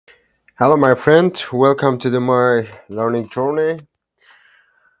Hello, my friend. Welcome to my learning journey.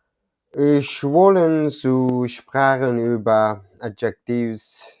 Ich wollen zu sprechen über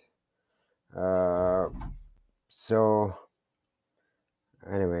Adjectives. Uh, so,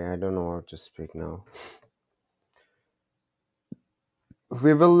 anyway, I don't know how to speak now.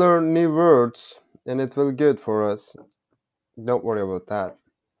 We will learn new words, and it will good for us. Don't worry about that.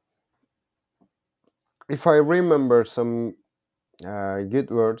 If I remember some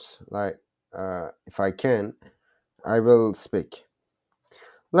good words, like if I can, I will speak.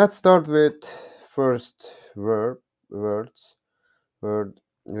 Let's start with first word, which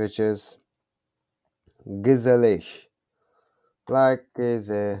is Gizelish. Like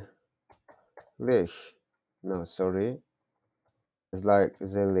Gizelish. No, sorry. It's like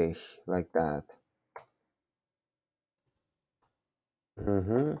Zelish, like that.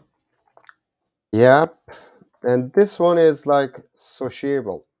 Mm-hmm. Yep. And this one is like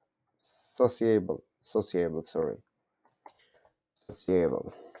sociable. Sorry.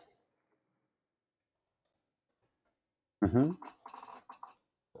 Sociable. Mm-hmm.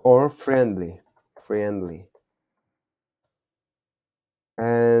 Or friendly. Friendly.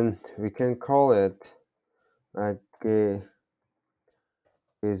 And we can call it like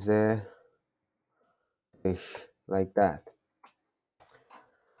Gizelish, like that.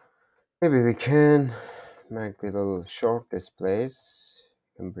 Maybe we can make little short displays.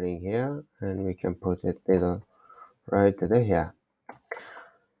 We can bring here and we can put it little right to the here.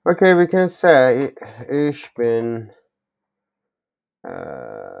 Okay, we can say ich bin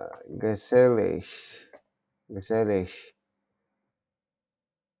gesellig, gesellig,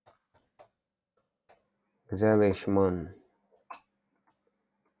 gesellig Mann.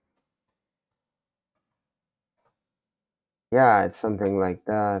 Yeah, it's something like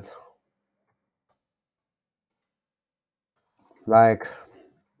that. Like,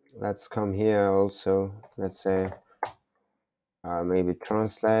 let's come here also. Let's say maybe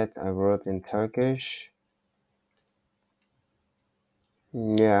translate. I wrote in Turkish.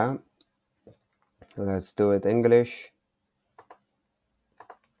 Yeah, let's do it English.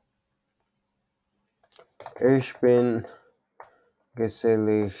 Ich bin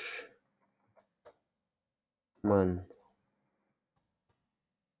gesellig Mann.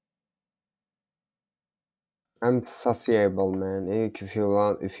 I'm sociable, man. If you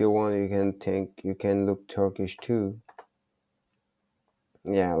want, you can look Turkish too.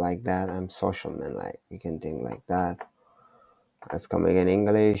 Yeah, like that. I'm social, man. Like you can think like that. Let's come again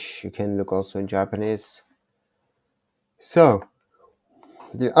English. You can look also in Japanese. So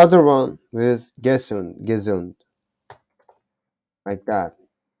the other one is gesund, like that.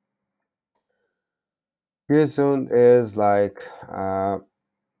 Gesund is like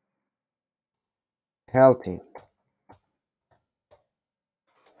healthy,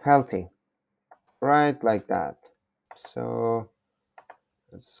 healthy, right? Like that. So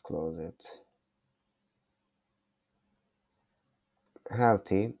let's close it.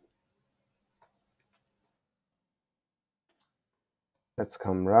 Healthy. Let's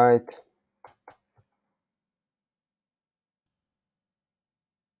come right.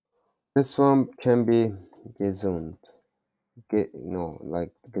 This one can be gesund. No,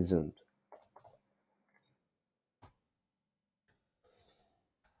 like gesund.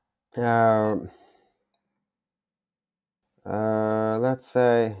 Uh, let's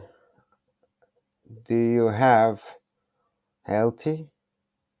say, do you have healthy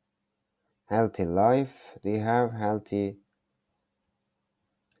life? Do you have healthy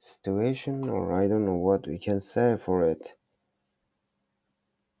situation? Or I don't know what we can say for it.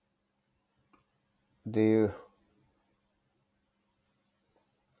 Do you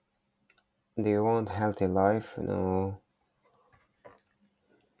want healthy life? No.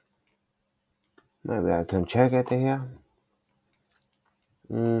 Maybe I can check it here.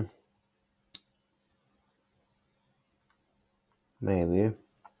 Mm, maybe.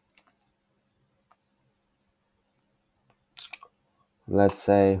 Let's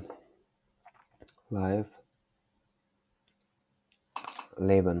say life,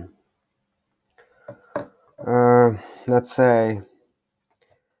 Leben. Let's say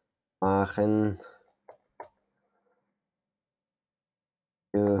machen,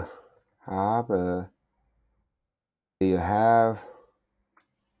 du habe, do you have,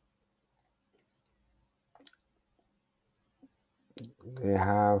 do you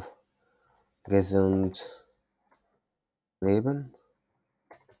have gesund Leben?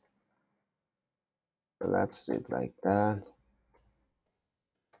 Let's do it like that.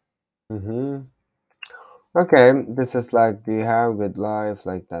 Mm-hmm. Okay, this is like, do you have good life,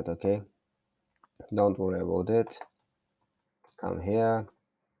 like that, okay? Don't worry about it. Come here.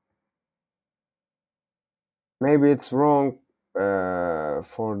 Maybe it's wrong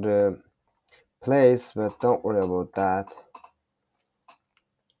for the place, but don't worry about that.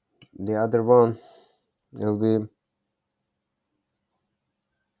 The other one will be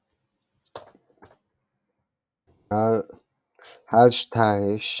uh,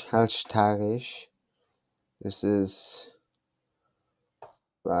 Halstarisch. This is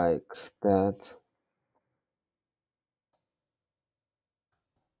like that.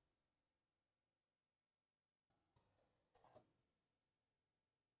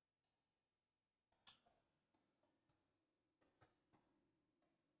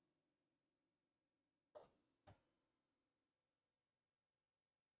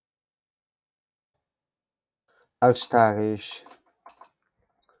 Halstarisch.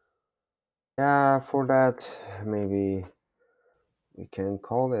 Yeah, for that, maybe we can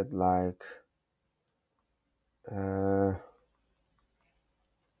call it like uh,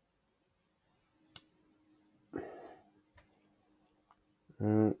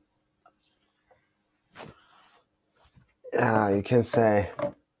 mm, yeah, you can say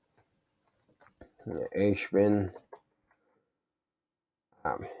ich bin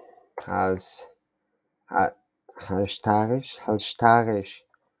um, Hals, ha, Halstarisch, Hals,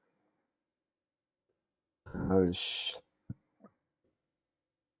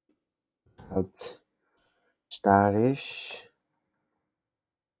 Halstarisch.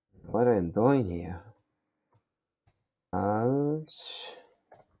 What am I doing here?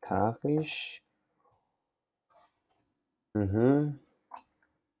 Halstarisch. Mm-hmm.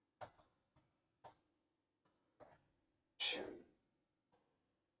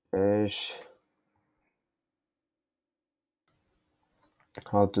 Is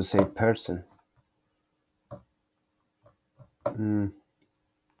how to say person. Mm,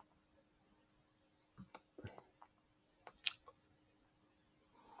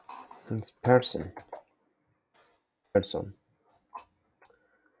 it's person. Person.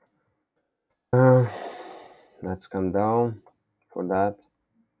 Uh, let's come down for that.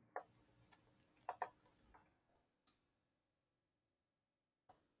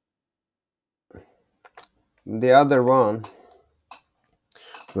 The other one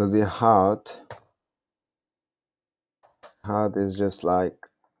will be hot. Hot is just like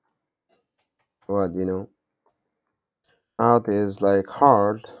what, you know? Hot is like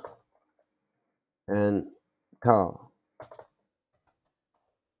hard and tall.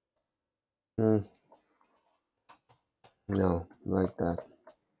 Mm, no, like that.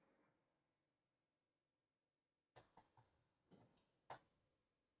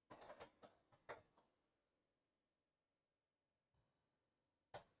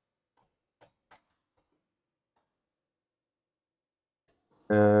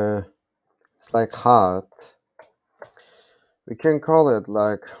 Uh, it's like hot. We can call it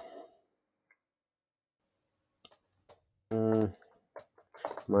like mm,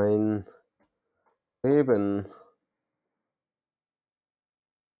 mein Leben,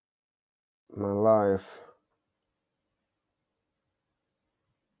 my life.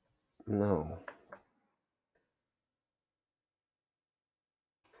 No.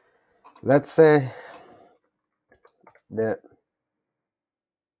 Let's say that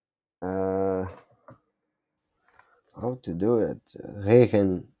uh, how to do it?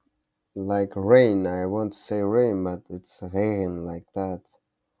 Regen, like rain. I won't say rain, but it's regen like that.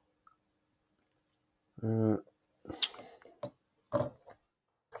 Mm,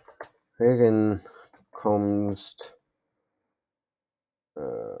 regen comes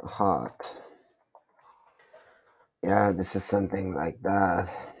hot. Yeah, this is something like that.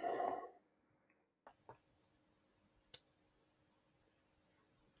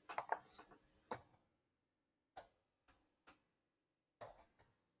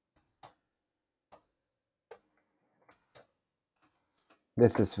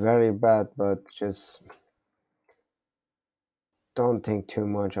 This is very bad, but just don't think too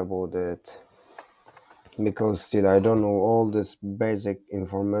much about it because still I don't know all this basic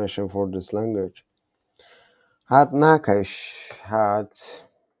information for this language. Hat nakash, hat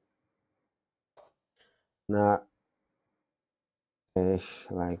na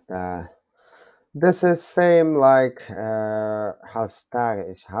like that. This is same like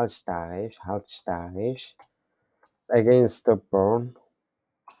halstarisch against the burn.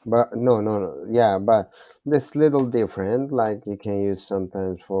 But no, yeah, but this little different. Like you can use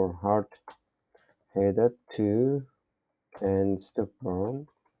sometimes for hard headed too, and stubborn,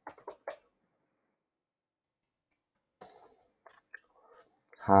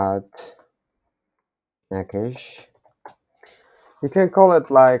 hard, neckish. You can call it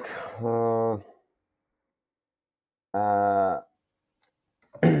like uh,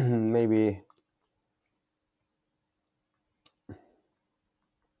 maybe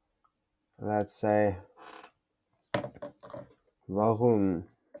let's say warum.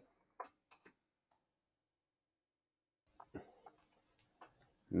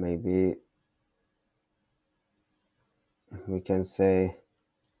 Maybe we can say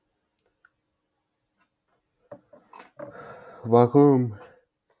warum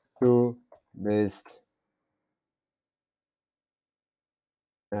du bist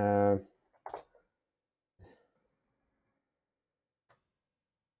uh,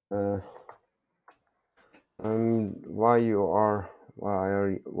 uh, why you are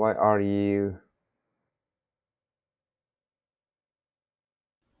why are you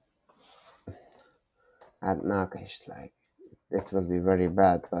at Nakish? Like it will be very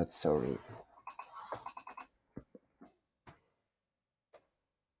bad, but sorry.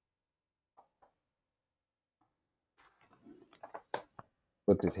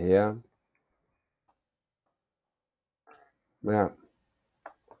 Put it here. Yeah.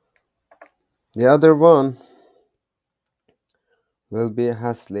 The other one will be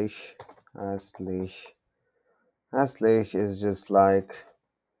hässlich. Hässlich. Hässlich is just like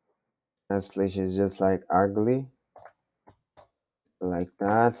hässlich is just like ugly, like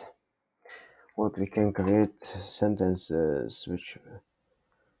that. What we can create sentences which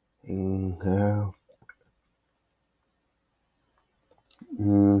in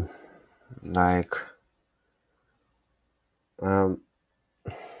like um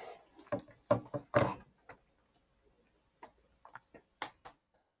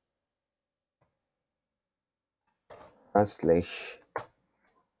hässlich.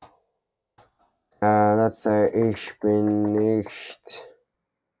 Let's say ich bin nicht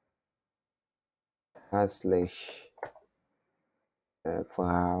hässlich,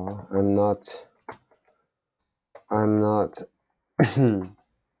 Frau. I'm not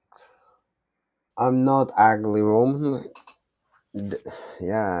I'm not ugly woman. Like,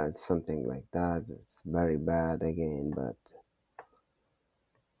 yeah, it's something like that. It's very bad again, but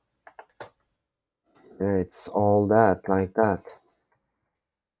yeah, it's all that like that.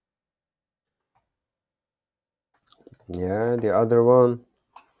 Yeah, the other one,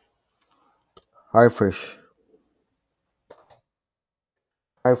 high fish.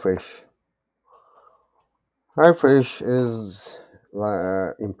 High fish. High fish is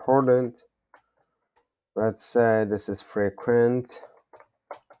important. Let's say this is frequent.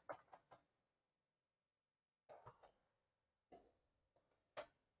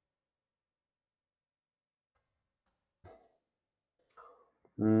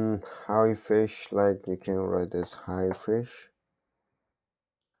 High fish, like you can write this high fish.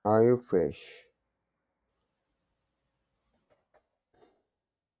 High fish.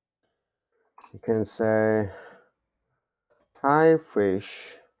 You can say high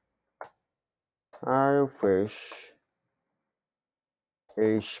fish. High fish.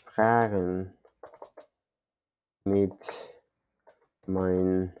 Ich sprechen mit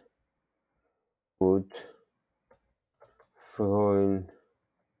mein gut Freund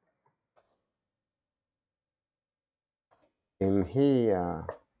im hier.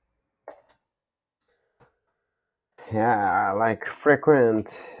 Yeah, like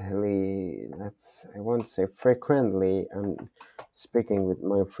frequently. I won't say frequently. I'm speaking with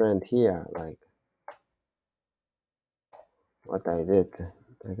my friend here. Like what I did.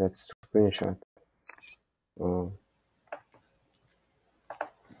 I got screenshot. Oh.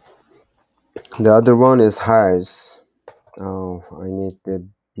 The other one is highs. Oh, I need the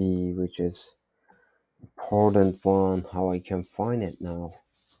B, which is important one. How I can find it now?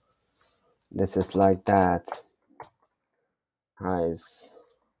 This is like that. Highs.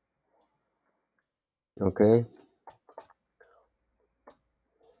 Okay.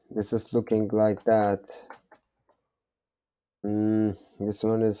 This is looking like that. This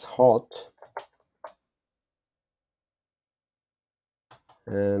one is hot.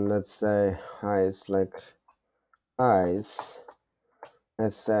 And let's say highs like highs.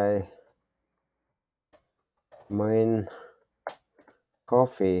 Let's say mein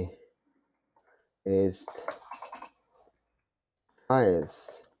coffee is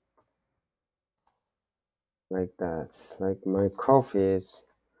highs. Like that. Like my coffee is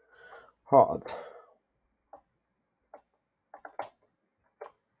hot.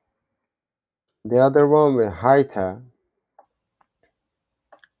 The other one with heiter.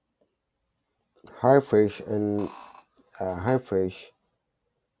 High fish and high fish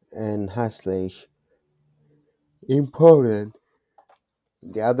and hässlich important.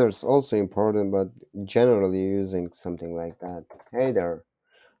 The others also important, but generally using something like that. Hey there,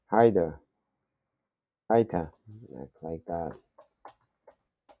 hi there, heiter, like that.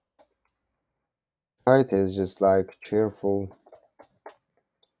 Heiter is just like cheerful.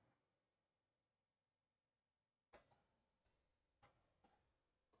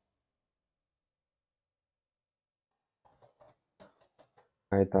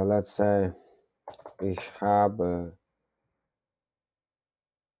 Right, let's say ich habe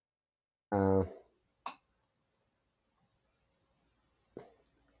äh,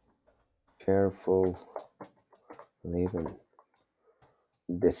 careful Leben.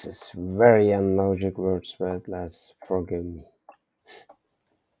 This is very unlogic words, but let's forgive me.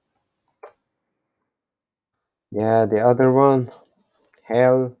 Yeah, the other one,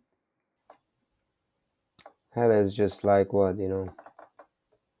 hell. Hell is just like what, you know?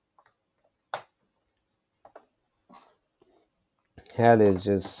 Hell is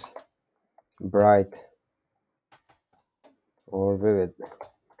just bright or vivid.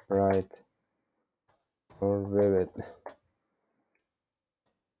 Bright or vivid.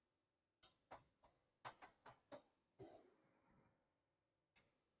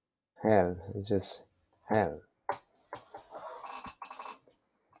 Hell is just hell.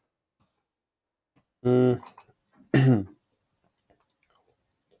 Mm.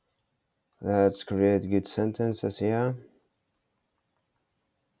 Let's create good sentences here.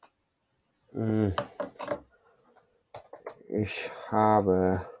 Mm. Ich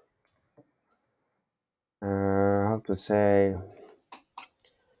habe, how to say,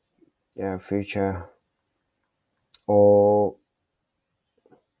 yeah, future or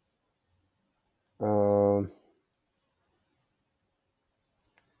um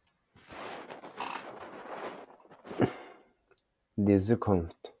die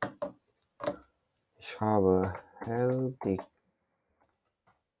Zukunft. Ich habe hell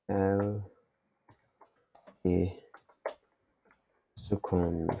hell die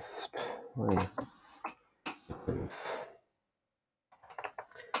Zukunft. Meine Zukunft.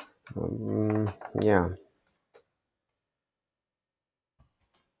 Yeah.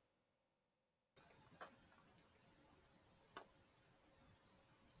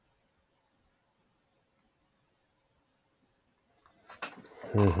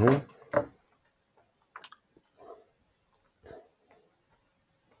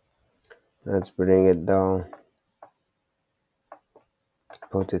 Let's bring it down.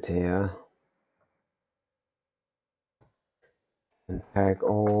 Put it here. And pack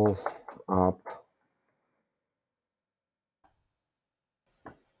all up.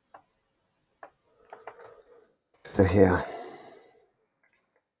 To here.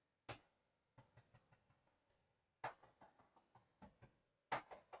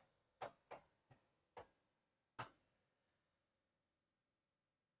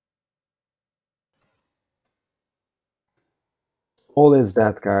 All is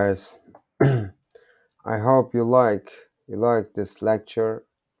that, guys. I hope you like this lecture.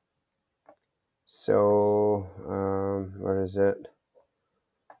 So where is it?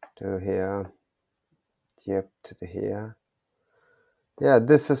 To here. Yep, to the here. Yeah,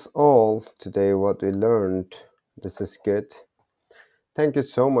 this is all today what we learned. This is good. Thank you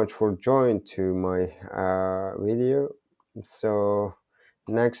so much for joining to my video. So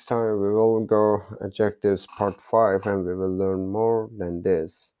next time we will go adjectives part 5 and we will learn more than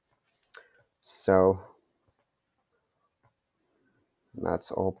this. So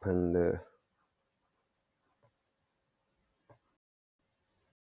let's open the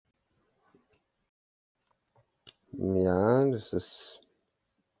yeah, this is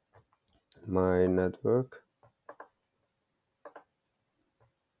my network.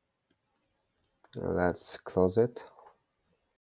 Let's close it.